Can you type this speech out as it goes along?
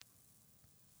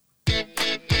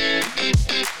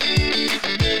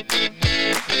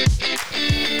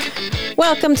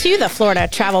Welcome to the Florida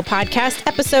Travel Podcast,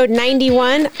 episode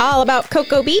 91, all about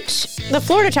Cocoa Beach. The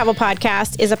Florida Travel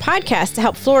Podcast is a podcast to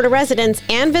help Florida residents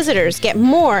and visitors get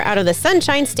more out of the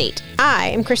Sunshine State. I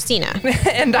am Christina.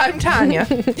 And I'm Tanya.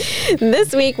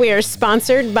 This week we are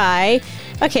sponsored by,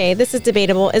 okay, this is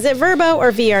debatable. Is it Vrbo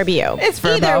or VRBO? It's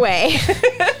Vrbo. Either way.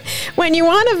 When you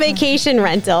want a vacation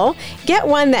rental, get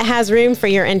one that has room for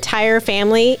your entire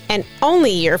family and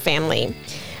only your family.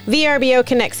 VRBO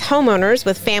connects homeowners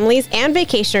with families and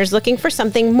vacationers looking for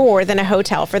something more than a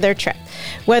hotel for their trip.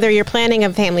 Whether you're planning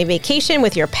a family vacation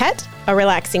with your pet, a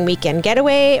relaxing weekend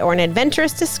getaway, or an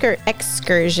adventurous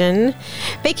excursion,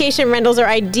 vacation rentals are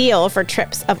ideal for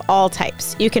trips of all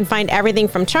types. You can find everything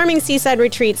from charming seaside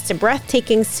retreats to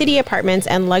breathtaking city apartments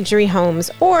and luxury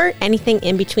homes, or anything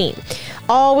in between,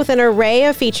 all with an array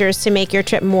of features to make your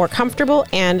trip more comfortable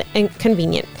and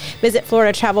convenient. Visit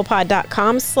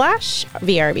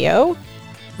floridatravelpod.com/VRBO,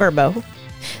 Vrbo,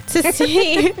 to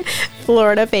see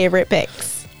Florida favorite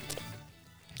picks.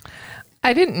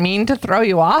 I didn't mean to throw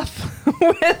you off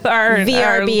with our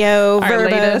VRBO, our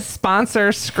latest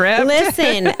sponsor script.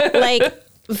 Listen,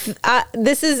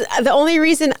 this is the only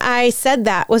reason I said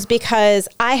that was because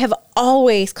I have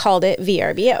always called it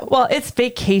VRBO. Well, it's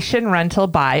Vacation Rental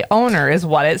by Owner is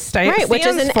what it stands for. Right, which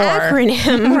is an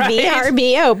acronym, right?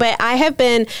 VRBO. But I have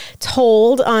been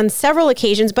told on several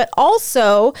occasions, but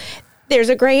also there's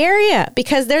a gray area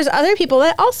because there's other people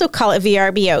that also call it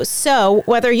VRBO. So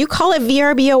whether you call it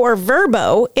VRBO or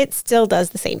Vrbo, it still does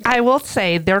the same thing. I will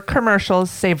say their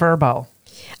commercials say Vrbo.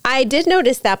 I did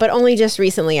notice that, but only just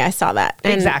recently I saw that.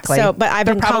 And exactly. So, but I've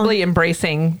They're been probably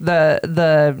embracing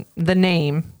the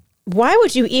name. Why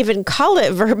would you even call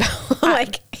it Vrbo?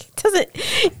 Like, it doesn't.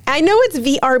 I know it's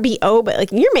VRBO, but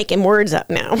like you're making words up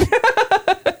now.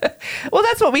 Well,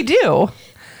 that's what we do.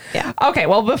 Yeah. Okay,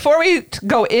 well, before we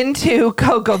go into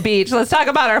Cocoa Beach, let's talk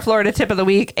about our Florida tip of the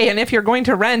week. And if you're going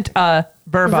to rent a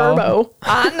Vrbo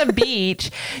on the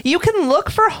beach, you can look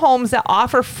for homes that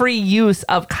offer free use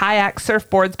of kayaks,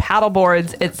 surfboards,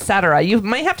 paddleboards, etc. You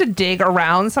might have to dig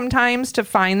around sometimes to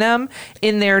find them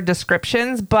in their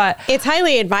descriptions, but it's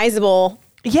highly advisable.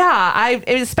 Yeah,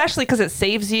 especially because it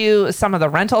saves you some of the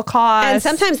rental costs. And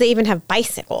sometimes they even have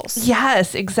bicycles.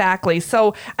 Yes, exactly.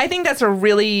 So I think that's a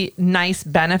really nice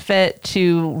benefit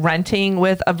to renting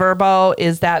with a Vrbo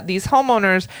is that these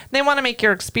homeowners, they want to make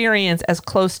your experience as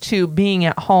close to being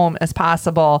at home as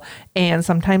possible. And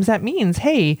sometimes that means,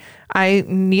 hey, I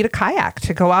need a kayak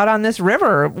to go out on this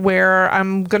river where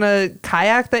I'm going to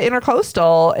kayak the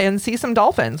intercoastal and see some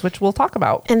dolphins, which we'll talk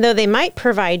about. And though they might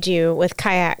provide you with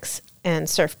kayaks and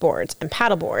surfboards and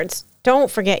paddleboards,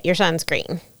 don't forget your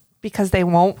sunscreen. Because they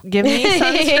won't give me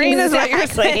sunscreen is what you're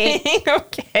saying.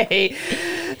 Okay.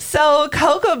 So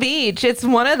Cocoa Beach, it's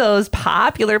one of those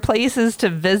popular places to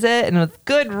visit, and with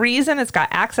good reason. It's got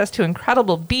access to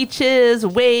incredible beaches,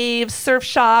 waves, surf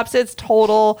shops. It's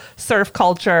total surf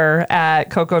culture at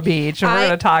Cocoa Beach. And we're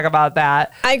going to talk about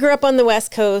that. I grew up on the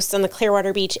West Coast, on the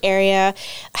Clearwater Beach area,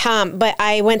 but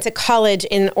I went to college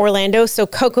in Orlando, so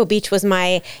Cocoa Beach was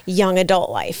my young adult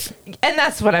life. And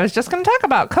that's what I was just going to talk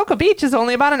about. Cocoa Beach is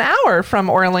only about an hour from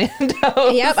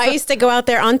Orlando. Yep, I used to go out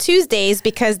there on Tuesdays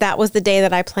because that was the day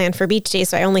that I planned for beach day,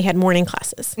 so I only had morning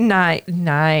classes.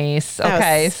 Nice.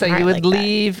 Okay, so you would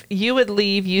leave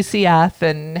UCF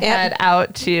and head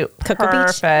out to Cocoa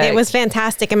Beach. It was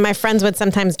fantastic, and my friends would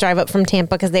sometimes drive up from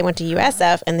Tampa because they went to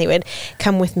USF, and they would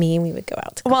come with me, and we would go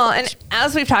out to Cocoa Beach. And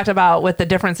as we've talked about with the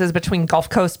differences between Gulf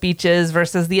Coast beaches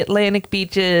versus the Atlantic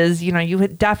beaches, you know, you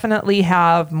would definitely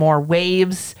have more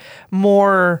waves,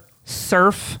 more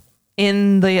surf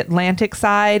in the Atlantic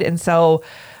side. And so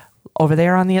over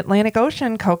there on the Atlantic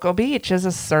Ocean, Cocoa Beach is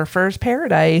a surfer's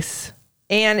paradise.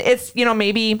 And it's, you know,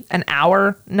 maybe an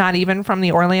hour, not even from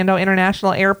the Orlando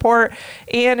International Airport.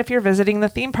 And if you're visiting the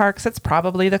theme parks, it's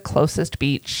probably the closest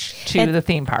beach to the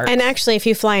theme park. And actually, if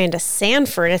you fly into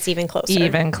Sanford, it's even closer.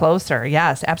 Even closer.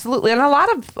 Yes, absolutely. And a lot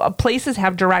of places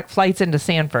have direct flights into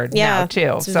Sanford now,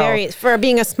 too. For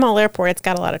being a small airport, it's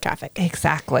got a lot of traffic.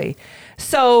 Exactly.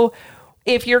 So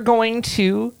if you're going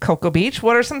to Cocoa Beach,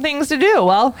 what are some things to do?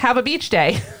 Well, have a beach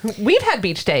day. We've had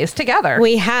beach days together.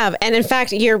 We have. And in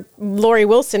fact, you're Lori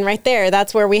Wilson right there.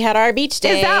 That's where we had our beach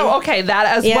day. Is that okay?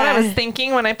 That is what I was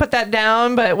thinking when I put that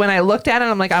down. But when I looked at it,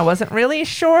 I'm like, I wasn't really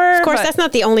sure. Of course, that's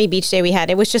not the only beach day we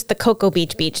had. It was just the Cocoa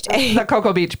Beach beach day. The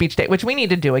Cocoa Beach beach day, which we need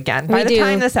to do again. By the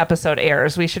time this episode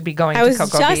airs, we should be going to Cocoa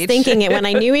Beach. I was just thinking it when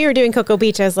I knew we were doing Cocoa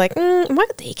Beach. I was like,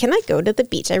 what day can I go to the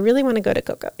beach? I really want to go to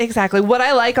Cocoa. Exactly. What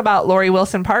I like about Lori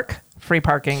Wilson Park, free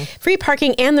parking. Free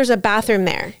parking, and there's a bathroom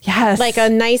there. Yes. Like a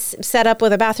nice setup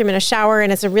with a bathroom and a shower,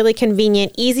 and it's a really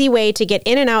convenient, easy way to get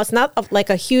in and out. It's not like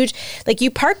a huge, like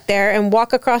you park there and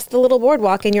walk across the little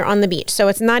boardwalk and you're on the beach. So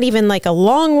it's not even like a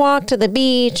long walk to the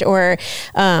beach, or,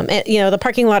 the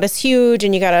parking lot is huge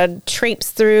and you got to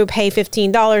traipse through, pay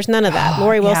 $15. None of that.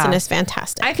 Lori Wilson is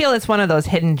fantastic. I feel it's one of those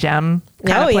hidden gem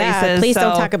kind of places. Please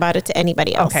don't talk about it to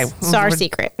anybody else. Okay. It's our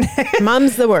secret.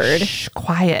 Mum's the word. Shh,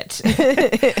 quiet.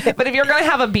 But if you're going to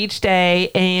have a beach day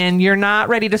and you're not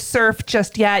ready to surf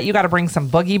just yet, you got to bring some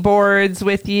boogie boards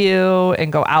with you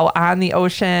and go out on the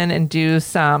ocean and do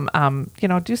some,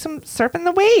 do some surfing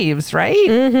the waves, right?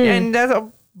 Mm-hmm.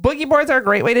 And boogie boards are a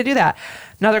great way to do that.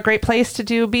 Another great place to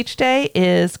do beach day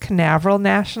is Canaveral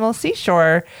National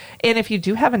Seashore. And if you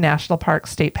do have a national park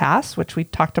state pass, which we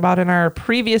talked about in our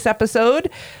previous episode,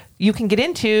 you can get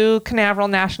into Canaveral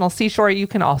National Seashore. You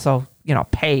can also,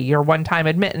 pay your one-time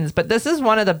admittance. But this is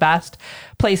one of the best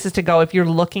places to go if you're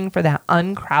looking for that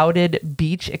uncrowded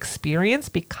beach experience,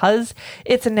 because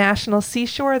it's a national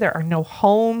seashore. There are no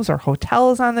homes or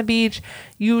hotels on the beach.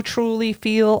 You truly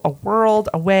feel a world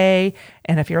away.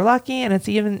 And if you're lucky and it's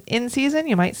even in season,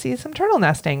 you might see some turtle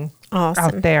nesting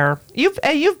out there.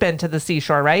 You've been to the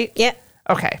seashore, right? Yeah.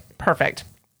 Okay, perfect.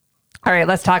 All right,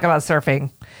 let's talk about surfing.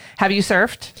 Have you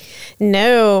surfed?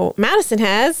 No, Madison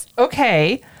has.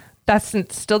 Okay. That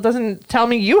still doesn't tell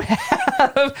me you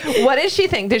have. What did she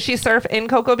think? Did she surf in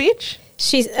Cocoa Beach?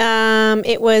 She's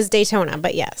it was Daytona,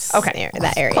 but yes. Okay.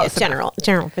 That area.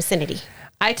 General vicinity.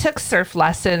 I took surf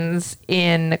lessons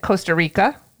in Costa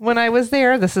Rica when I was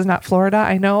there. This is not Florida,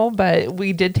 I know, but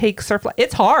we did take surf.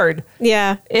 It's hard.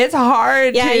 Yeah. It's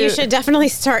hard. Yeah, you should definitely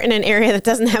start in an area that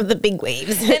doesn't have the big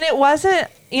waves. And it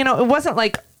wasn't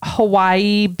like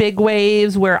Hawaii big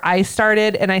waves where I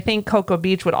started. And I think Cocoa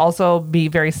Beach would also be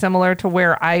very similar to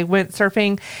where I went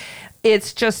surfing.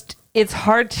 It's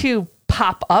hard to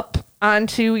pop up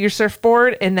onto your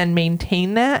surfboard and then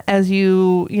maintain that as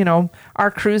you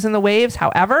are cruising the waves.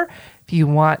 However, if you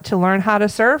want to learn how to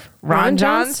surf, Ron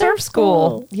Jon Surf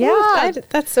School. Yeah.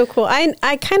 That's so cool.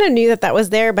 I kind of knew that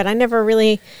was there, but I never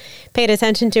really paid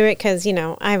attention to it because,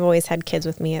 I've always had kids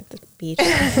with me at the beach.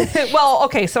 Well,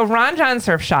 okay, so Ron Jon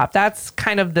Surf Shop, that's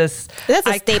kind of this That's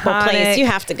a staple place. You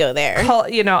have to go there.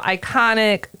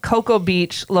 Iconic Cocoa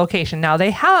Beach location. Now,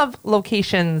 they have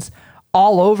locations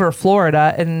all over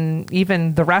Florida and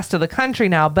even the rest of the country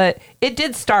now, but it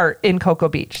did start in Cocoa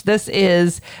Beach. This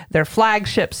is their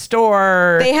flagship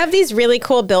store. They have these really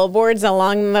cool billboards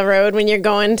along the road when you're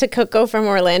going to Cocoa from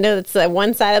Orlando. It's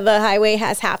one side of the highway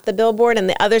has half the billboard and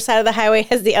the other side of the highway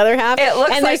has the other half. It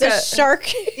looks there's a shark.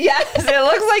 Yes, it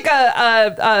looks like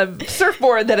a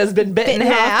surfboard that has been bitten in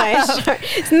half.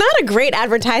 It's not a great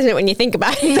advertisement when you think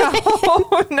about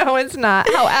it. No, it's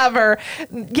not. However,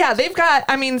 yeah, they've got,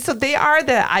 so they are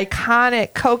the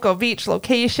iconic Cocoa Beach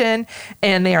location,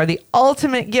 and they are the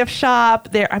ultimate gift shop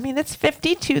there. It's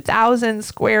 52,000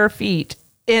 square feet,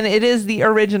 and it is the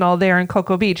original there in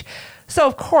Cocoa Beach. So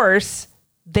of course,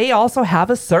 they also have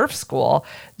a surf school.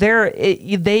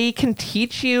 They can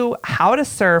teach you how to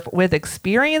surf with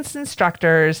experienced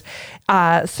instructors.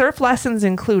 Surf lessons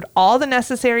include all the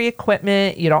necessary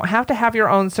equipment. You don't have to have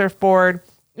your own surfboard.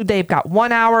 They've got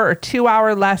 1 hour or 2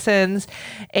 hour lessons,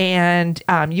 and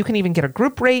you can even get a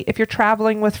group rate if you're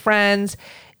traveling with friends.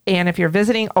 And if you're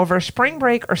visiting over spring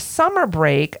break or summer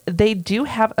break, they do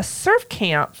have a surf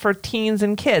camp for teens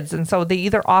and kids. And so they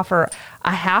either offer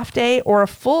a half day or a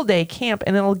full day camp,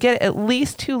 and it'll get at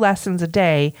least 2 lessons a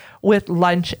day with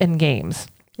lunch and games.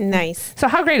 Nice. So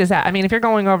how great is that? If you're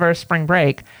going over spring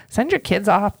break, send your kids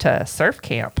off to surf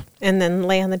camp. And then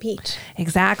lay on the beach.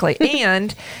 Exactly.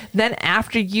 And then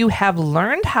after you have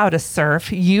learned how to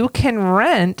surf, you can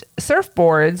rent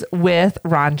surfboards with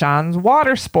Ron Jon's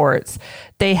Water Sports.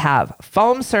 They have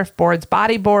foam surfboards,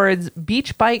 bodyboards,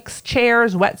 beach bikes,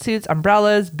 chairs, wetsuits,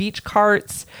 umbrellas, beach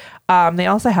carts. They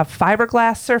also have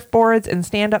fiberglass surfboards and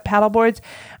stand-up paddleboards.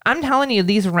 I'm telling you,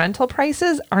 these rental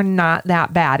prices are not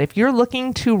that bad. If you're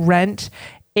looking to rent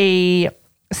a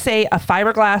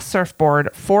fiberglass surfboard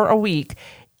for a week,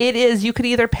 you could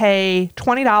either pay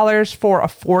 $20 for a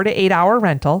 4 to 8 hour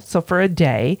rental, so for a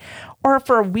day, or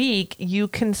for a week, you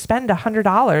can spend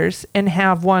 $100 and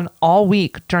have one all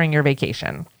week during your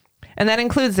vacation. And that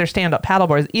includes their stand-up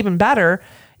paddleboards. Even better,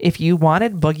 if you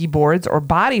wanted boogie boards or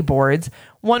body boards,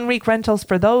 1 week rentals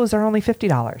for those are only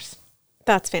 $50.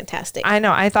 That's fantastic. I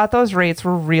know. I thought those rates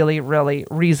were really, really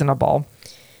reasonable.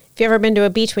 If you ever been to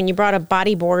a beach when you brought a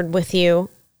bodyboard with you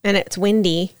and it's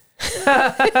windy,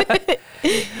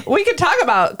 we could talk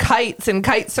about kites and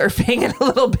kite surfing in a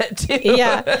little bit too.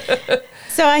 Yeah.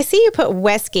 So I see you put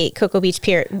Westgate Cocoa Beach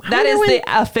Pier. That is the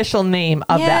official name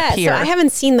of that pier. So I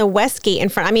haven't seen the Westgate in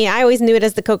front. I mean, I always knew it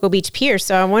as the Cocoa Beach Pier,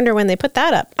 so I wonder when they put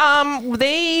that up.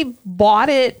 They bought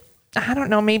it, I don't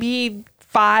know, maybe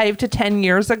 5 to 10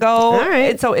 years ago. All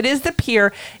right. So it is the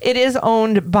pier. It is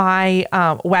owned by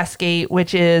Westgate,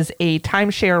 which is a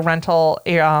timeshare rental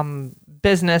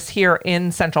business here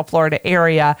in Central Florida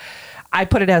area. I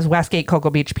put it as Westgate Cocoa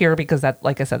Beach Pier because that,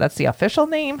 like I said, that's the official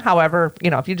name. However,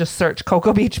 if you just search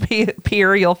Cocoa Beach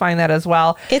Pier, you'll find that as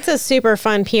well. It's a super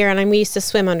fun pier, and we used to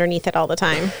swim underneath it all the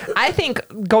time. I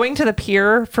think going to the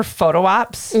pier for photo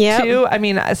ops too. I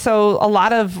mean, so a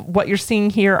lot of what you're seeing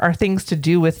here are things to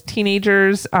do with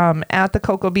teenagers at the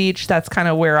Cocoa Beach. That's kind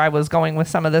of where I was going with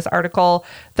some of this article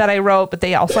that I wrote. But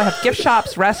they also have gift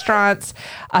shops, restaurants,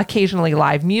 occasionally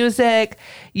live music.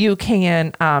 You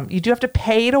can, you do have to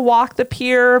pay to walk the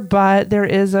pier, but there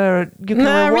is you can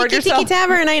reward yourself. Tiki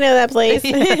Tavern, I know that place.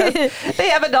 Yes. They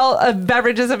have adult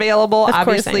beverages available, of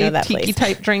obviously, tiki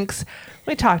type drinks.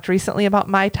 We talked recently about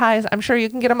Mai Tais. I'm sure you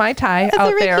can get a Mai Tai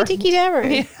out there. At the Tiki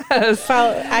Tavern. Yes.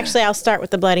 Well, actually, I'll start with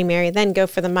the Bloody Mary, then go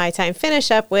for the Mai Tai and finish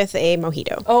up with a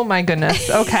mojito. Oh my goodness.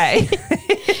 Okay.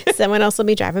 Someone else will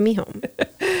be driving me home.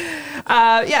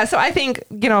 So I think,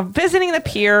 visiting the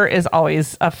pier is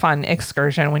always a fun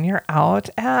excursion when you're out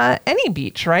at any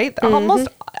beach, right? Mm-hmm. Almost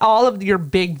all of your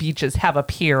big beaches have a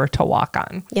pier to walk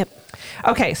on. Yep.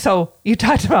 Okay, so you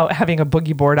talked about having a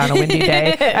boogie board on a windy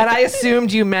day, and I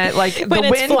assumed you meant like the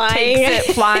wind takes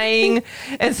it flying.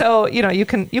 And so, you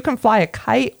can fly a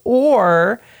kite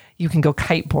or you can go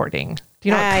kiteboarding. Do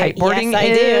you know what kiteboarding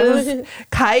is? I do.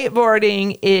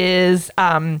 Kiteboarding is,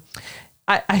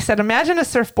 I said, imagine a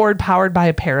surfboard powered by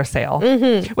a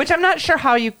parasail, which I'm not sure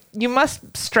how you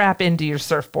must strap into your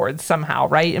surfboard somehow,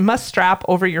 right? It must strap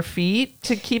over your feet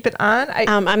to keep it on.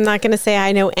 I'm not going to say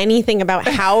I know anything about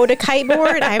how to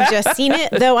kiteboard. I've just seen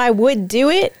it, though I would do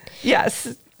it.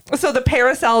 Yes. So the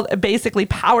parasail basically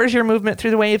powers your movement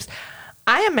through the waves.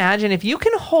 I imagine if you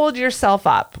can hold yourself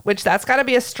up, which that's got to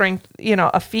be a strength,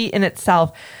 a feat in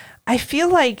itself. I feel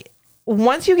like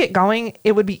once you get going,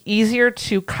 it would be easier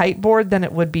to kiteboard than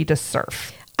it would be to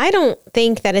surf. I don't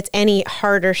think that it's any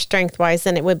harder strength-wise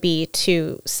than it would be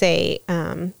to, say,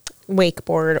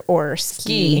 wakeboard or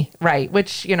ski. Right,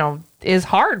 which, is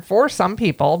hard for some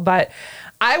people. But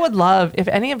I would love, if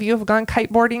any of you have gone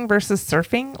kiteboarding versus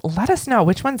surfing, let us know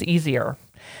which one's easier.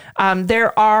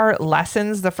 There are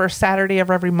lessons the first Saturday of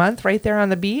every month right there on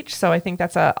the beach. So I think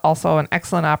that's also an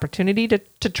excellent opportunity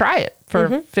to try it for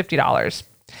 $50.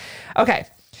 Okay.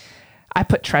 I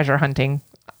put treasure hunting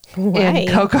in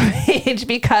Cocoa Beach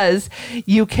because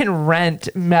you can rent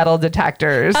metal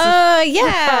detectors.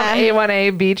 Yeah.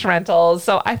 A1A Beach Rentals.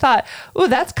 So I thought,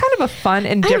 that's kind of a fun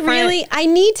and different. I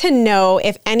need to know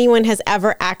if anyone has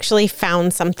ever actually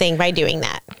found something by doing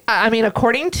that. I mean,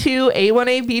 according to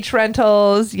A1A Beach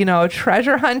Rentals,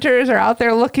 treasure hunters are out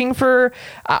there looking for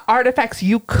artifacts.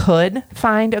 You could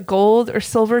find a gold or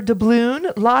silver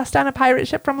doubloon lost on a pirate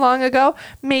ship from long ago.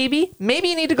 Maybe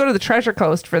you need to go to the Treasure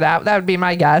Coast for that. That would be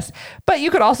my guess. But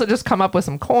you could also just come up with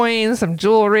some coins, some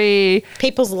jewelry.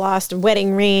 People's lost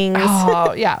wedding rings.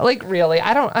 Oh, yeah. Like, really,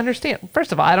 I don't understand.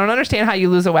 First of all, I don't understand how you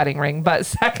lose a wedding ring. But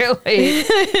secondly,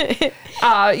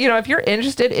 if you're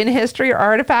interested in history or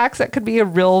artifacts, that could be a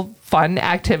real fun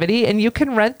activity. And you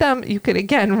can rent them. You could,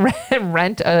 again,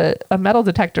 rent a metal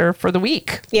detector for the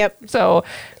week. Yep. So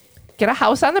get a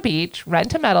house on the beach,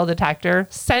 rent a metal detector,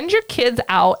 send your kids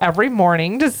out every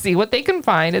morning to see what they can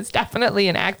find. It's definitely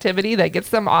an activity that gets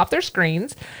them off their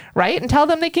screens, right? And tell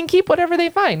them they can keep whatever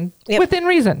they find within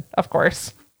reason, of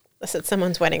course. Unless it's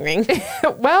someone's wedding ring.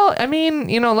 Well, I mean,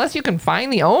 unless you can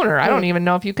find the owner. I don't even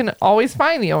know if you can always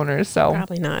find the owners. So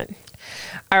probably not.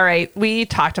 All right. We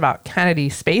talked about Kennedy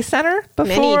Space Center before.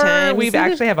 Many times. We've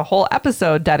actually have a whole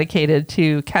episode dedicated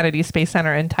to Kennedy Space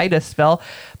Center in Titusville.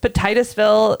 But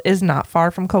Titusville is not far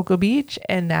from Cocoa Beach,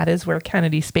 and that is where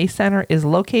Kennedy Space Center is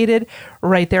located,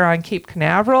 right there on Cape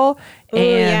Canaveral.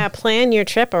 Plan your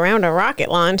trip around a rocket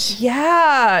launch.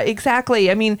 Yeah, exactly.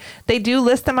 I mean, they do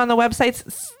list them on the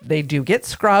websites. They do get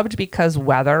scrubbed because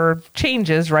weather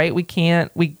changes, right?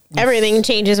 Everything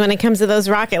changes when it comes to those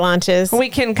rocket launches. We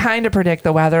can kind of predict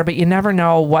the weather, but you never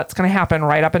know what's going to happen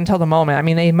right up until the moment. I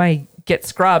mean, they might get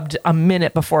scrubbed a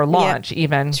minute before launch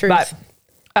even. Truth.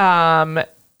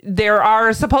 But there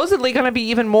are supposedly going to be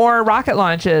even more rocket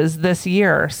launches this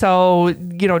year. So,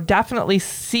 definitely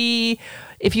see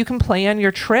if you can plan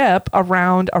your trip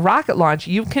around a rocket launch.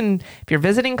 You can, if you're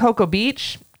visiting Cocoa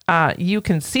Beach, you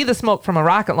can see the smoke from a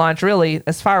rocket launch really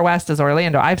as far west as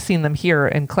Orlando. I've seen them here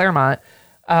in Claremont.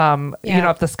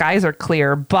 if the skies are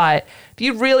clear. But if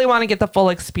you really want to get the full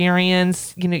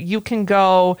experience, you can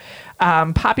go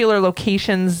popular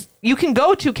locations. You can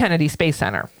go to Kennedy Space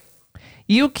Center.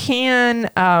 You can,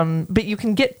 but you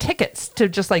can get tickets to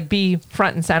just like be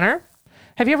front and center.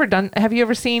 Have you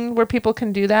ever seen where people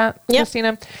can do that, Yep.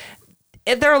 Christina?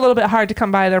 They're a little bit hard to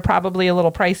come by. They're probably a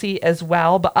little pricey as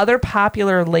well. But other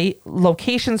popular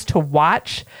locations to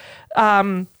watch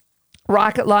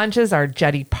rocket launches are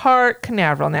Jetty Park,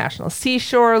 Canaveral National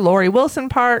Seashore, Laurie Wilson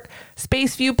Park,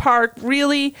 Spaceview Park,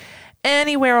 really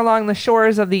anywhere along the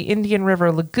shores of the Indian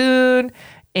River Lagoon,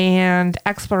 and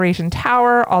Exploration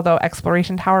Tower, although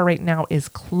Exploration Tower right now is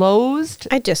closed.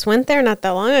 I just went there not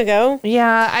that long ago.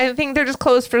 Yeah, I think they're just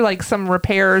closed for like some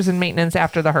repairs and maintenance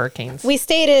after the hurricanes. We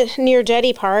stayed near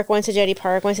Jetty Park, went to Jetty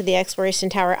Park, went to the Exploration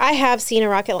Tower. I have seen a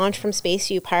rocket launch from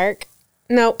Spaceview Park.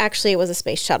 No, actually it was a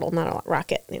space shuttle, not a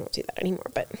rocket. They don't do that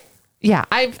anymore, but... Yeah,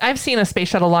 I've seen a space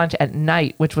shuttle launch at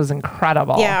night, which was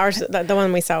incredible. Yeah, ours, the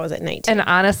one we saw was at night too. And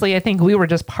honestly, I think we were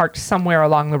just parked somewhere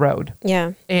along the road.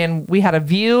 Yeah. And we had a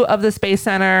view of the Space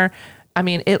Center. I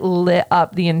mean, it lit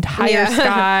up the entire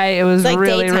sky. It was like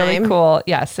really, daytime. really cool.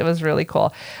 Yes, it was really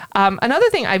cool. Another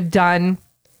thing I've done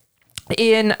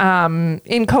in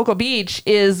Cocoa Beach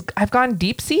is I've gone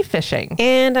deep sea fishing.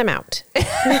 And I'm out.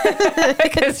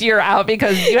 Because you're out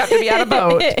because you have to be on a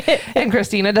boat, and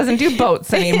Christina doesn't do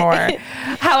boats anymore.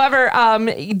 However,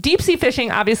 deep sea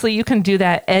fishing, obviously you can do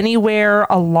that anywhere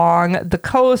along the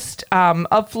coast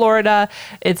of Florida.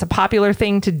 It's a popular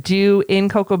thing to do in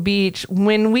Cocoa Beach.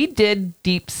 When we did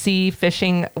deep sea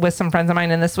fishing with some friends of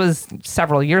mine, and this was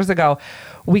several years ago,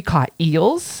 we caught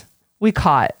eels. We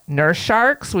caught nurse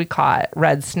sharks, we caught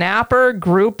red snapper,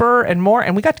 grouper, and more,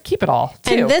 and we got to keep it all,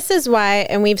 too. And this is why,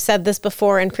 and we've said this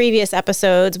before in previous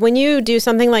episodes, when you do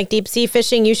something like deep sea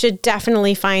fishing, you should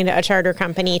definitely find a charter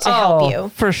company to help you.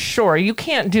 For sure. You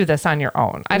can't do this on your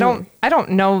own. I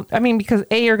don't know. I mean, because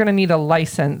you're going to need a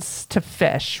license to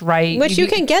fish, right? Which you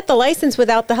can get the license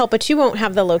without the help, but you won't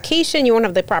have the location, you won't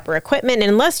have the proper equipment,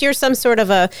 unless you're some sort of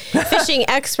a fishing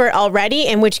expert already,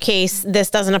 in which case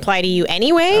this doesn't apply to you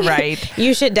anyway. Right.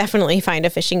 You should definitely find a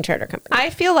fishing charter company. I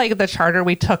feel like the charter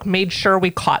we took made sure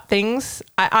we caught things.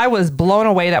 I was blown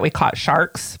away that we caught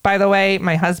sharks, by the way.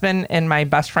 My husband and my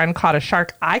best friend caught a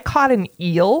shark. I caught an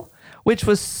eel, which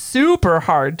was super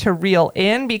hard to reel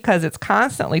in because it's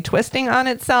constantly twisting on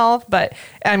itself. But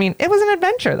I mean, it was an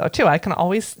adventure though, too. I can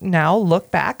always now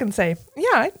look back and say,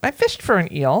 yeah, I fished for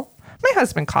an eel. My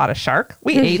husband caught a shark.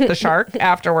 We ate the shark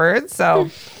afterwards. So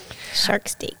shark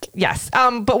steak. yes.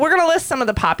 But we're going to list some of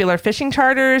the popular fishing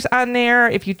charters on there.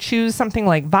 If you choose something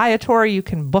like Viator, you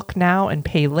can book now and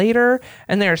pay later.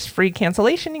 And there's free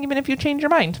cancellation even if you change your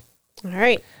mind. All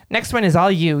right. Next one is all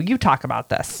you. You talk about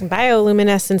this.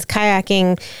 Bioluminescence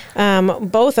kayaking.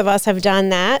 Both of us have done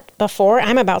that before.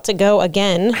 I'm about to go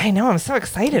again. I know. I'm so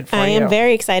excited for you. I am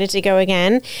very excited to go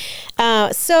again.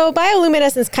 So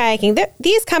bioluminescence kayaking,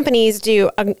 these companies do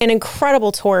an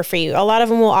incredible tour for you. A lot of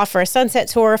them will offer a sunset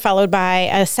tour followed by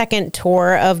a second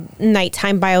tour of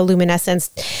nighttime bioluminescence.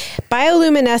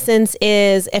 Bioluminescence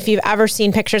is, if you've ever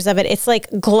seen pictures of it, it's like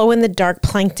glow in the dark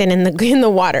plankton in the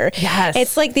water. Yes.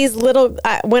 It's like these little,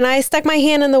 when I stuck my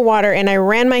hand in the water and I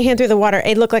ran my hand through the water,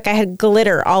 it looked like I had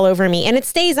glitter all over me, and it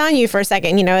stays on you for a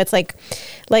second. You know, it's like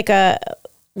a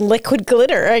liquid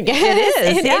glitter, I guess.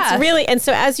 It is, yes. It's really, and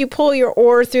so as you pull your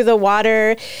oar through the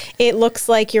water, it looks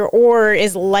like your oar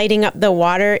is lighting up the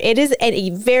water. It is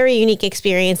a very unique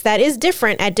experience that is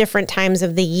different at different times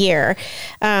of the year.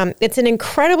 It's an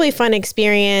incredibly fun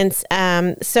experience.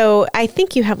 So I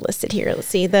think you have listed here. Let's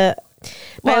see Well,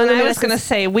 and I was going to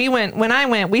say, when I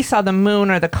went, we saw the moon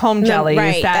or the comb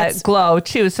jellies that glow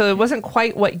too. So it wasn't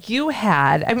quite what you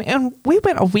had. I mean, and we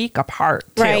went a week apart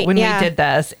too when we did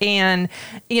this. And,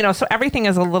 so everything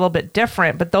is a little bit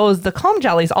different, but the comb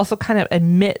jellies also kind of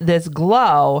emit this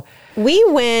glow. We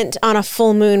went on a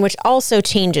full moon, which also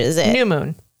changes it. New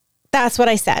moon. That's what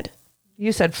I said.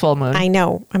 You said full moon. I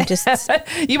know. I'm just...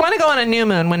 You want to go on a new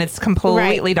moon when it's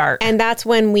completely dark. And that's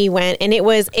when we went. And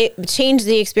it changed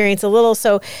the experience a little.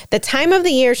 So the time of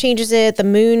the year changes it. The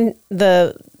moon,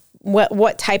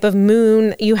 what type of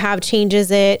moon you have changes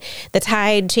it. The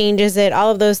tide changes it. All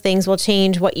of those things will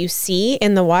change what you see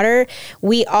in the water.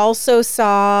 We also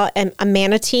saw a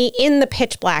manatee in the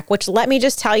pitch black, which, let me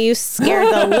just tell you,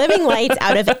 scared the living lights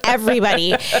out of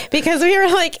everybody, because we were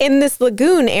like in this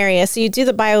lagoon area. So you do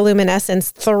the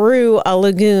bioluminescence through a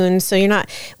lagoon. So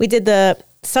we did the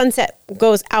sunset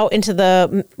goes out into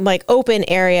the like open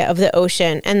area of the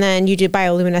ocean. And then you do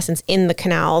bioluminescence in the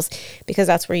canals because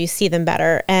that's where you see them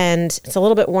better. And it's a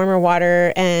little bit warmer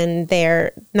water and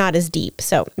they're not as deep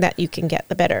so that you can get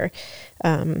the better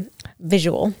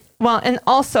visual. Well, and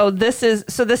also this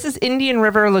is Indian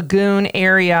River Lagoon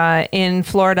area in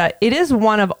Florida. It is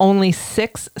one of only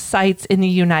 6 sites in the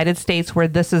United States where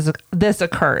this occurs.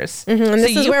 Mm-hmm. And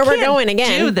this is where we're going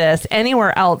again. Do this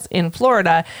anywhere else in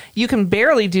Florida. You can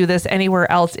barely do this anywhere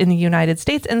else in the United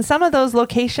States. And some of those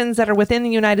locations that are within the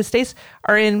United States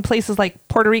are in places like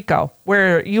Puerto Rico,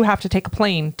 where you have to take a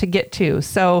plane to get to.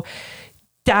 So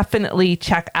definitely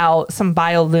check out some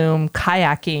biolume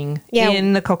kayaking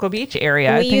in the Cocoa Beach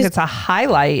area. I think it's a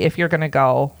highlight if you're going to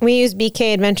go. We used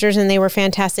BK Adventures and they were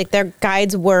fantastic. Their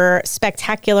guides were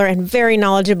spectacular and very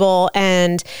knowledgeable.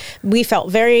 And we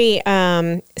felt very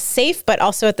safe, but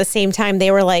also at the same time, they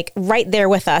were like right there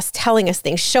with us, telling us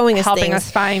things, showing us helping things.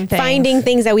 Us find things. Finding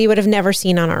things that we would have never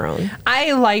seen on our own.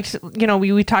 I liked,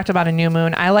 we talked about a new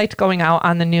moon. I liked going out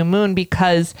on the new moon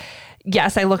because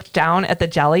yes, I looked down at the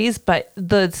jellies, but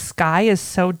the sky is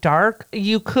so dark,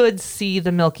 you could see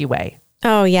the Milky Way.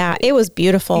 Oh, yeah. It was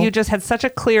beautiful. You just had such a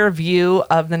clear view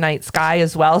of the night sky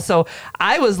as well. So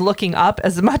I was looking up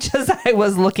as much as I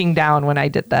was looking down when I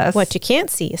did this. What you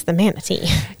can't see is the manatee.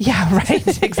 Yeah,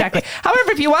 right. Exactly.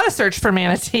 However, if you want to search for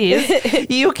manatees,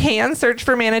 you can search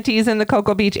for manatees in the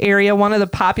Cocoa Beach area. One of the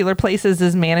popular places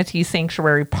is Manatee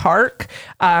Sanctuary Park.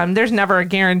 There's never a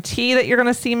guarantee that you're going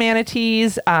to see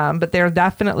manatees, but they're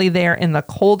definitely there in the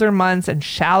colder months and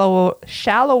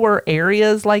shallower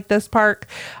areas like this park.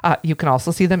 You can also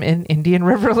see them in Indian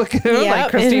River Lagoon,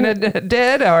 like Christina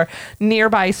did, or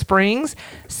nearby springs.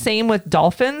 Same with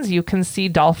dolphins. You can see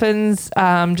dolphins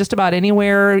just about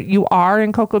anywhere you are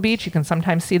in Cocoa Beach. You can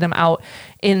sometimes see them out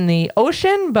in the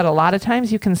ocean, but a lot of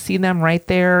times you can see them right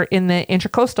there in the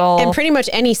Intracoastal. And pretty much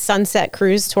any sunset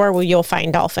cruise tour where you'll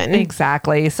find dolphin.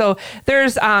 Exactly. So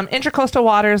there's Intracoastal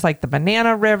waters like the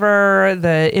Banana River,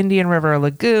 the Indian River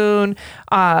Lagoon,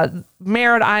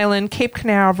 Merritt Island, Cape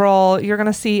Canaveral. You're going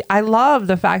to see, I love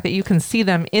the fact that you can see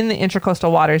them in the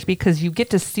Intracoastal waters because you get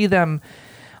to see them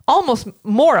almost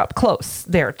more up close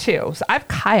there too. So I've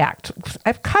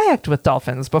kayaked with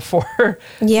dolphins before.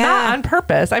 Yeah. Not on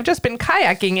purpose. I've just been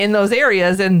kayaking in those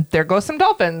areas and there goes some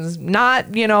dolphins, not,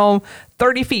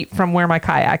 30 feet from where my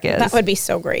kayak is. That would be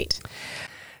so great.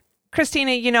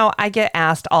 Christina, I get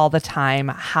asked all the time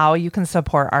how you can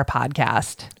support our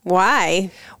podcast.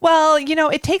 Why? Well,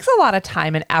 it takes a lot of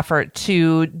time and effort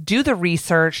to do the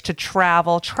research, to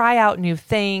travel, try out new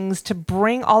things, to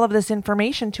bring all of this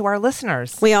information to our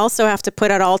listeners. We also have to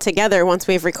put it all together once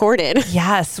we've recorded.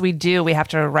 Yes, we do. We have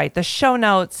to write the show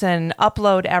notes and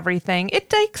upload everything. It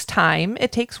takes time.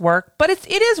 It takes work, but it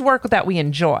is work that we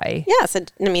enjoy. Yes.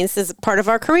 This is part of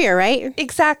our career, right?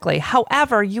 Exactly.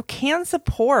 However, you can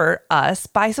support us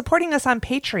by supporting us on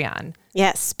Patreon.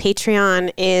 Yes,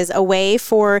 Patreon is a way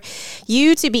for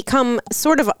you to become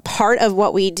sort of a part of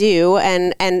what we do,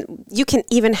 and you can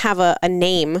even have a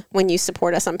name when you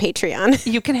support us on Patreon.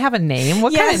 You can have a name?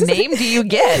 What kind of name do you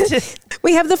get?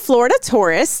 We have the Florida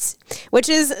Tourist, which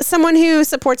is someone who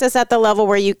supports us at the level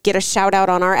where you get a shout out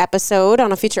on our episode,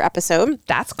 on a future episode.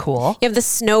 That's cool. You have the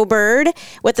Snowbird.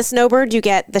 With the Snowbird, you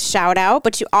get the shout out,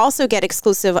 but you also get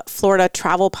exclusive Florida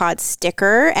Travel Pod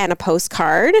sticker and a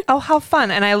postcard. Oh, how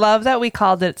fun. And I love that we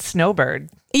called it Snowbird.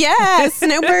 Yeah,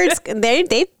 snowbirds,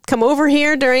 they come over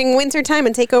here during wintertime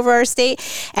and take over our state.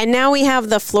 And now we have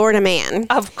the Florida Man.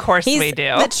 Of course we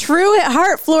do. The true at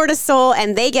heart Florida soul,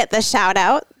 and they get the shout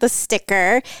out, the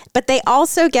sticker, but they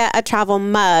also get a travel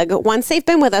mug once they've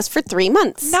been with us for 3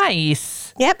 months. Nice.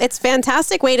 Yep, it's a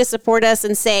fantastic way to support us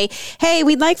and say, hey,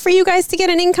 we'd like for you guys to get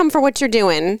an income for what you're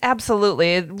doing.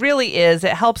 Absolutely. It really is.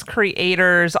 It helps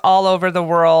creators all over the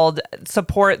world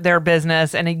support their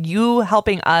business, and you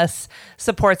helping us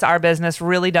supports our business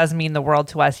really does mean the world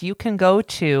to us. You can go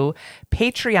to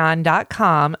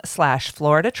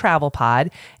patreon.com/Florida Travel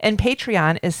Pod, and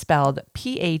Patreon is spelled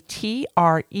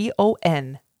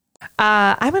Patreon.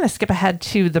 I'm going to skip ahead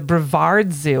to the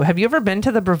Brevard Zoo. Have you ever been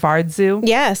to the Brevard Zoo?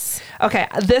 Yes. Okay.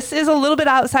 This is a little bit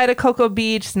outside of Cocoa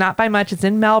Beach. It's not by much. It's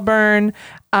in Melbourne.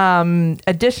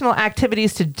 Additional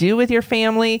activities to do with your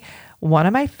family. One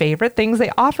of my favorite things they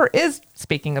offer is,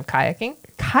 speaking of kayaking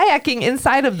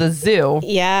inside of the zoo.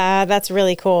 Yeah, that's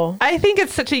really cool. I think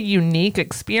it's such a unique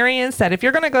experience that if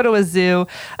you're going to go to a zoo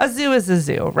is a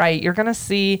zoo, right? You're going to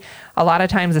see a lot of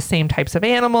times the same types of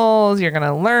animals. You're going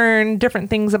to learn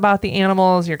different things about the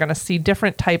animals. You're going to see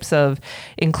different types of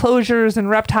enclosures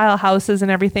and reptile houses and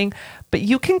everything. But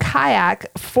you can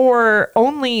kayak for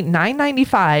only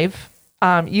 $9.95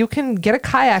 You can get a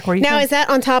kayak where you Now, can... is that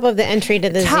on top of the entry to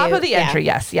the zoo? Top of the Yeah. entry,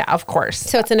 yes. Yeah, of course.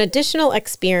 So it's an additional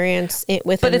experience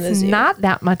within But the it's zoo. not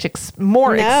that much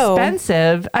more No.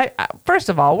 expensive. First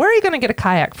of all, where are you going to get a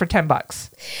kayak for $10?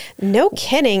 No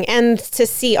kidding. And to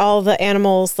see all the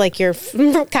animals like you're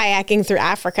kayaking through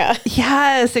Africa.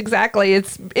 Yes, exactly.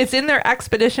 It's in their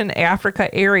Expedition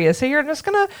Africa area. So you're just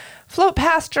going to float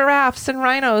past giraffes and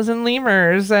rhinos and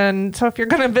lemurs. And so if you're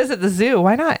going to visit the zoo,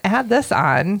 why not add this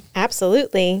on?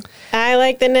 Absolutely. I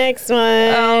like the next one.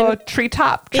 Oh,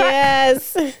 treetop trek.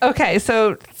 Yes. Okay,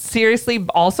 so seriously,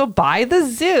 also by the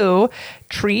zoo,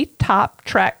 treetop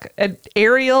trek,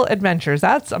 aerial adventures.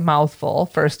 That's a mouthful,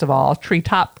 first of all.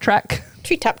 Treetop trek.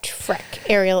 Treetop Trek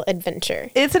Aerial Adventure.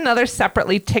 It's another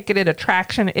separately ticketed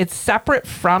attraction. It's separate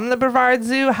from the Brevard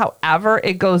Zoo. However,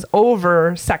 it goes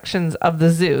over sections of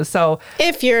the zoo. So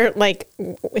If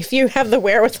you have the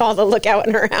wherewithal to look out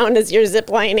and around as you're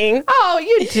ziplining. oh,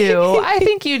 you do. I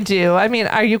think you do. I mean,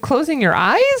 are you closing your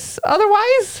eyes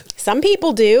otherwise? Some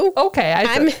people do. Okay.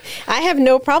 I have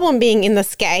no problem being in the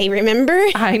sky, remember?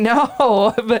 I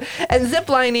know. And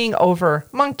ziplining over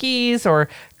monkeys or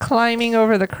climbing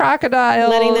over the crocodiles.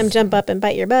 Letting them jump up and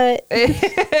bite your butt.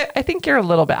 I think you're a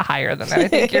little bit higher than that. I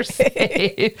think you're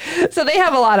safe. So they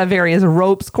have a lot of various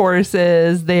ropes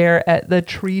courses there at the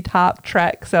Treetop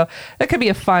Trek. So that could be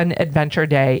a fun adventure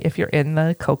day if you're in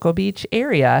the Cocoa Beach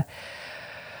area.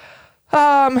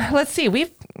 Let's see.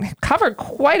 We've covered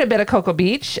quite a bit of Cocoa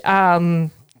Beach.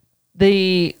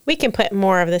 We can put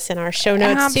more of this in our show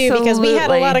notes too, because we had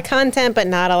a lot of content, but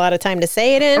not a lot of time to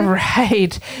say it in.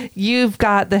 Right. You've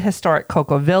got the historic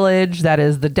Cocoa Village. That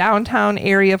is the downtown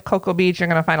area of Cocoa Beach. You're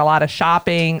going to find a lot of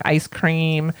shopping, ice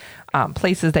cream,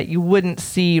 places that you wouldn't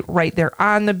see right there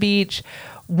on the beach.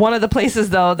 One of the places,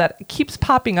 though, that keeps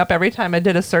popping up every time I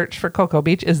did a search for Cocoa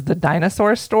Beach is the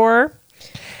dinosaur store.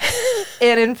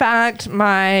 And in fact,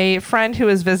 my friend who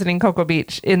is visiting Cocoa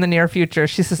Beach in the near future,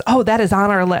 she says, oh, that is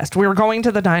on our list. We're going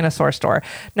to the dinosaur store.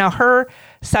 Now, her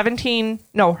 17,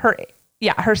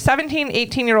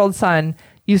 18-year-old son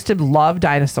used to love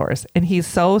dinosaurs. And he's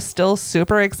still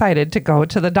super excited to go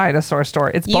to the dinosaur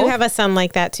store. You have a son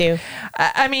like that too.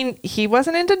 I mean, he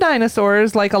wasn't into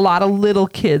dinosaurs like a lot of little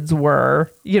kids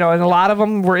were, and a lot of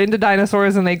them were into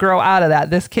dinosaurs and they grow out of that.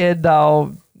 This kid,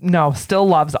 though, no, still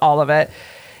loves all of it.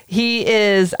 He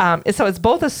is, so it's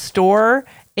both a store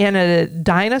and a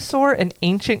dinosaur and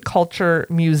ancient culture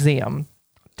museum.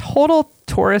 Total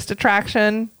tourist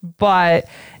attraction, but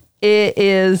it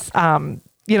is,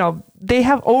 they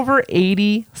have over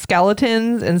 80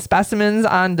 skeletons and specimens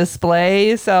on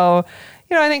display. So,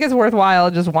 I think it's worthwhile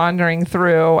just wandering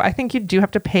through. I think you do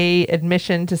have to pay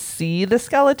admission to see the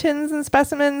skeletons and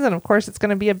specimens. And of course, it's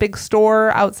going to be a big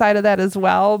store outside of that as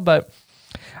well. But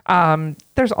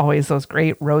there's always those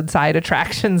great roadside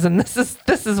attractions, and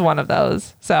this is one of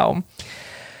those. So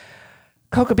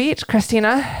Cocoa Beach,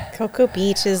 Christina. Cocoa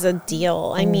Beach is a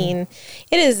deal. I mean,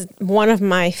 it is one of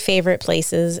my favorite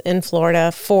places in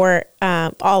Florida for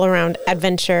all around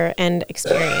adventure and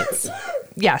experience.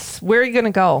 Yes. Where are you going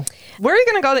to go? Where are you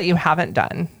going to go that you haven't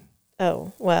done?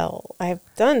 Oh, well, I've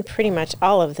done pretty much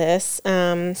all of this.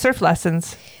 Surf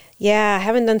lessons. Yeah, I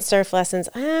haven't done surf lessons.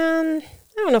 I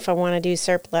don't know if I want to do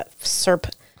surf. But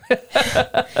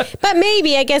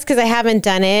maybe, I guess, because I haven't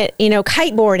done it.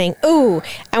 Kiteboarding. Ooh,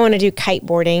 I want to do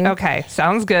kiteboarding. Okay,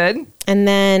 sounds good. And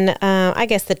then I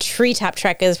guess the treetop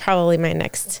trek is probably my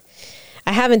next.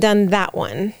 I haven't done that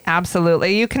one.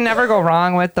 Absolutely. You can never go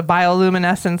wrong with the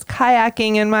bioluminescence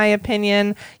kayaking, in my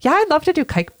opinion. Yeah, I'd love to do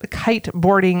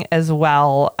kiteboarding as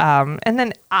well. And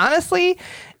then, honestly,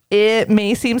 it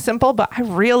may seem simple, but I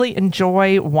really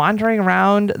enjoy wandering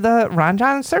around the Ron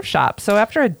Jon Surf Shop. So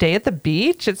after a day at the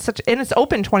beach, it's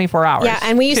open 24 hours. Yeah,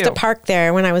 and we used to park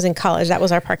there when I was in college. That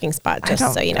was our parking spot,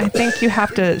 just so you know. I think you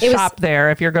have to shop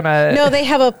there if you're going to... No, they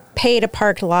have a pay to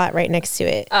park lot right next to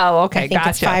it. Oh, okay, I think gotcha.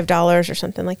 it's $5 or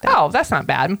something like that. Oh, that's not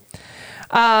bad.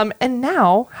 And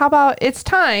now, how about it's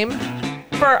time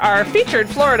for our featured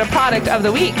Florida product of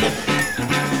the week.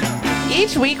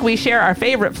 Each week, we share our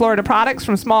favorite Florida products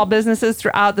from small businesses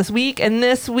throughout this week. And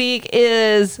this week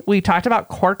we talked about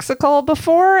Corkcicle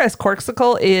before, as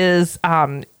Corkcicle is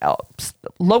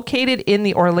located in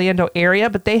the Orlando area,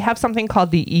 but they have something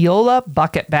called the Eola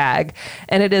Bucket Bag.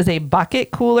 And it is a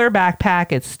bucket cooler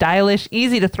backpack. It's stylish,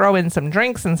 easy to throw in some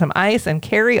drinks and some ice and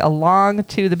carry along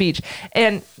to the beach.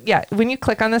 And yeah, when you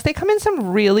click on this, they come in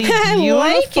some really beautiful... I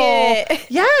like it.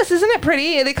 Yes, isn't it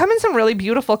pretty? They come in some really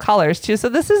beautiful colors too. So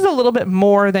this is a little bit bit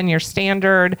more than your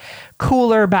standard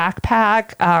cooler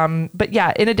backpack. But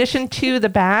yeah, in addition to the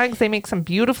bags, they make some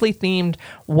beautifully themed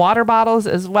water bottles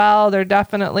as well. They're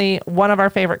definitely one of our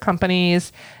favorite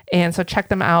companies. And so check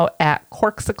them out at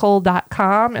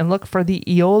Corkcicle.com and look for the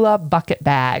Eola bucket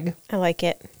bag. I like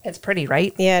it. It's pretty,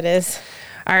 right? Yeah, it is.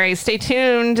 All right, stay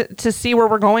tuned to see where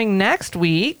we're going next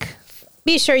week.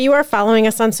 Be sure you are following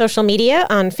us on social media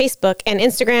on Facebook and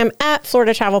Instagram at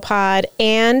Florida Travel Pod,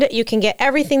 and you can get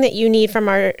everything that you need from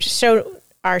our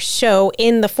show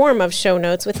in the form of show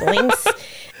notes with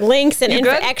links and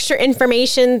extra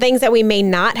information, things that we may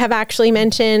not have actually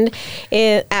mentioned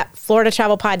at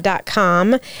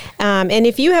floridatravelpod.com. And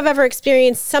if you have ever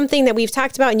experienced something that we've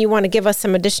talked about and you want to give us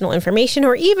some additional information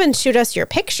or even shoot us your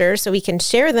pictures so we can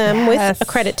share them with a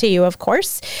credit to you, of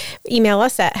course, email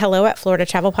us at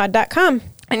hello@floridatravelpod.com.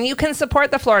 And you can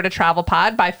support the Florida Travel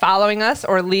Pod by following us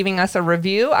or leaving us a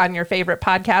review on your favorite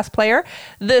podcast player.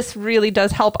 This really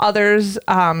does help others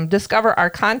discover our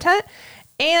content.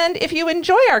 And if you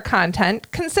enjoy our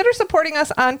content, consider supporting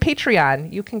us on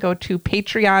Patreon. You can go to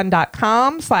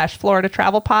patreon.com/Florida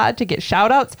Travel Pod to get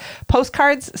shout outs,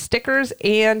 postcards, stickers,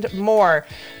 and more.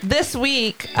 This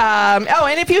week,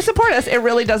 and if you support us, it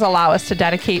really does allow us to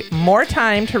dedicate more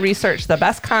time to research the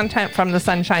best content from the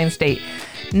Sunshine State.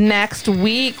 Next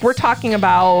week, we're talking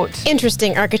about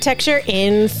interesting architecture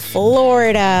in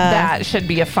Florida. That should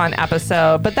be a fun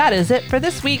episode. But that is it for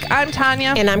this week. I'm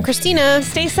Tanya. And I'm Christina.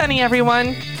 Stay sunny,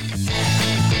 everyone.